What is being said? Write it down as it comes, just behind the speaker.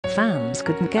fans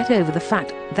couldn't get over the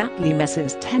fact that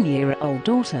Leah's 10-year-old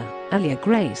daughter, Aleeah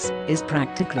Grace, is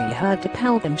practically her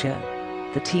doppelganger.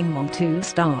 The Teen Mom 2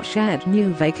 star shared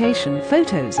new vacation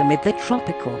photos amid the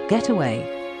tropical getaway.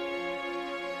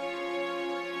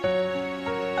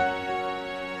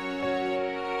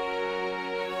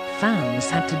 Fans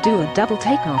had to do a double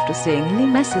take after seeing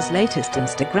Leah's latest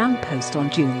Instagram post on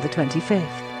June the 25th.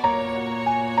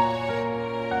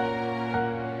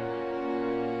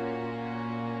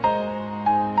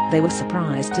 They were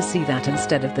surprised to see that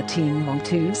instead of the Teen Mom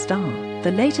 2 star,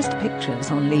 the latest pictures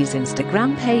on Leah's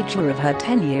Instagram page were of her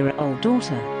 10-year-old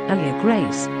daughter, Aleeah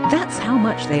Grace. That's how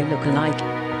much they look alike.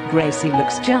 Gracie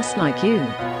looks just like you.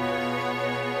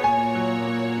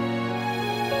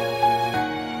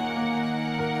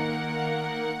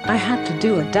 I had to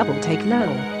do a double take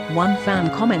lol, one fan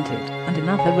commented, and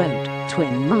another wrote,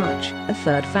 twin much. A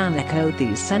third fan echoed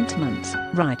these sentiments,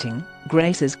 writing,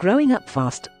 Grace is growing up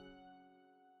fast.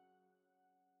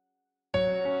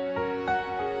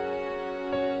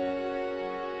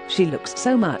 She looks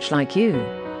so much like you.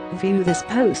 View this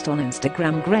post on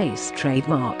Instagram. Grace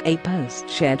trademark a post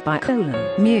shared by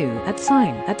 @mu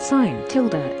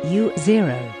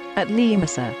 @u0 at Leah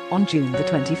on June the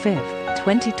 25th,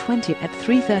 2020 at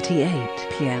 3:38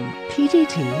 p.m.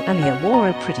 PDT. Aleeah wore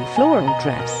a pretty floral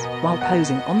dress while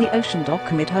posing on the ocean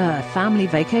dock amid her family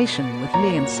vacation with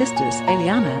Leah's sisters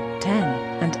Aleeah, 10,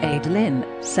 and Aleeah,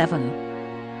 7.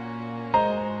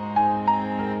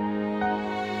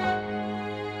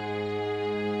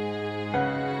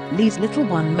 Leah's little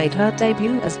one made her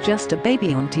debut as just a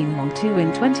baby on Teen Mom 2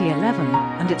 in 2011,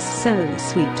 and it's so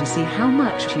sweet to see how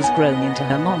much she's grown into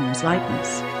her mom's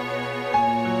likeness.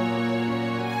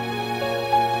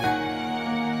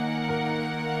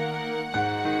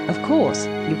 Of course,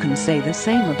 you can say the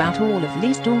same about all of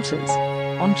Leah's daughters.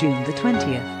 On June the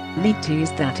 20th, Leah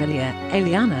teased that Aleeah,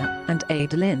 and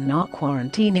Aleeah are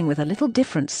quarantining with a little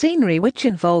different scenery which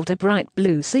involved a bright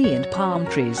blue sea and palm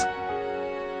trees.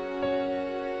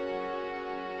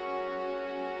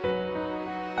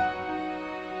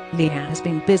 Leah has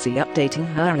been busy updating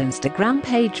her Instagram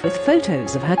page with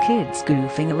photos of her kids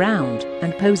goofing around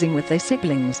and posing with their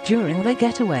siblings during their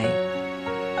getaway.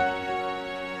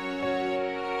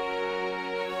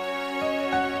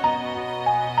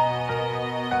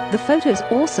 The photos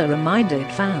also reminded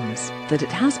fans that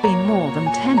it has been more than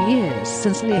 10 years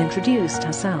since Leah introduced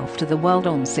herself to the world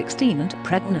on 16 and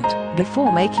Pregnant,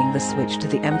 before making the switch to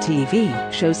the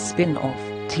MTV show's spin-off,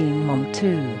 Teen Mom 2,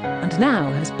 and now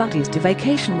has buddies to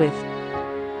vacation with.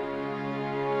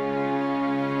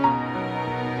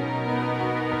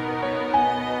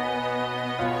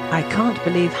 I can't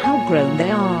believe how grown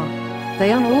they are.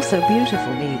 They are all so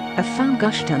beautifully, a fan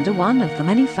gushed under one of the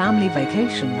many family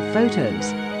vacation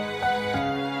photos.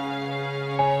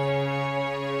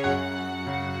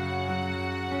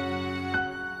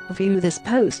 View this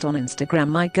post on Instagram.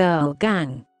 My girl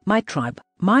gang, my tribe,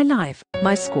 my life,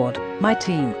 my squad, my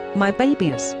team, my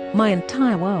babies, my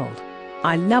entire world.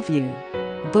 I love you.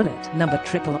 Bullet number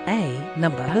AAA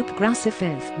number Hope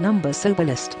Grassifith number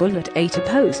Soberlist Bullet 8. A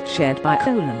post shared by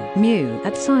 @mu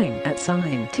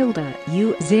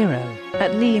 @u0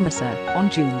 at Leah on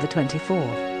June the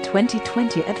 24th,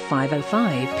 2020 at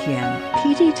 5:05 p.m.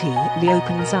 PDT. Leah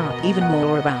opens up even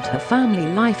more about her family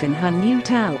life in her new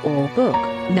tell-all book,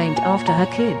 named after her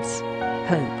kids,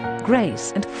 Hope,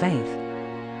 Grace and Faith.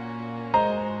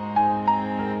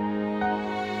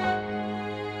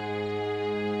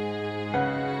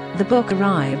 The book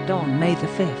arrived on May the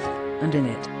 5th, and in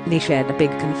it, Leah shared a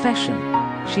big confession.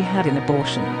 She had an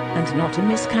abortion, and not a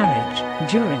miscarriage,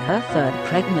 during her third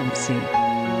pregnancy.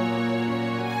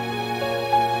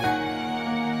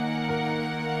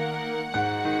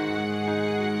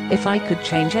 If I could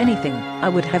change anything, I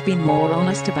would have been more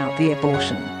honest about the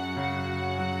abortion.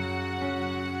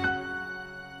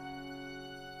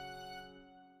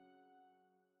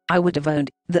 I would have owned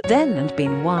that then and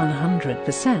been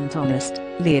 100% honest,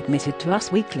 Leah admitted to Us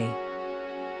Weekly.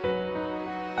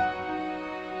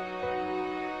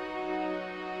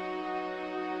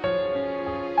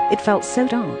 It felt so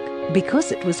dark,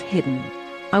 because it was hidden.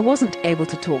 I wasn't able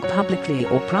to talk publicly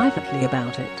or privately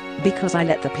about it, because I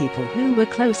let the people who were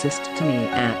closest to me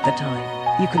at the time,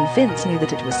 you convince me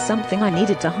that it was something I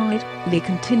needed to hide, Leah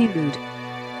continued.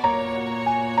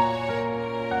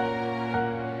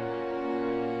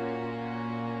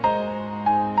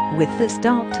 With this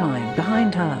dark time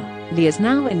behind her, Leah's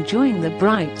now enjoying the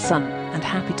bright sun and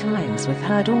happy times with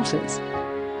her daughters.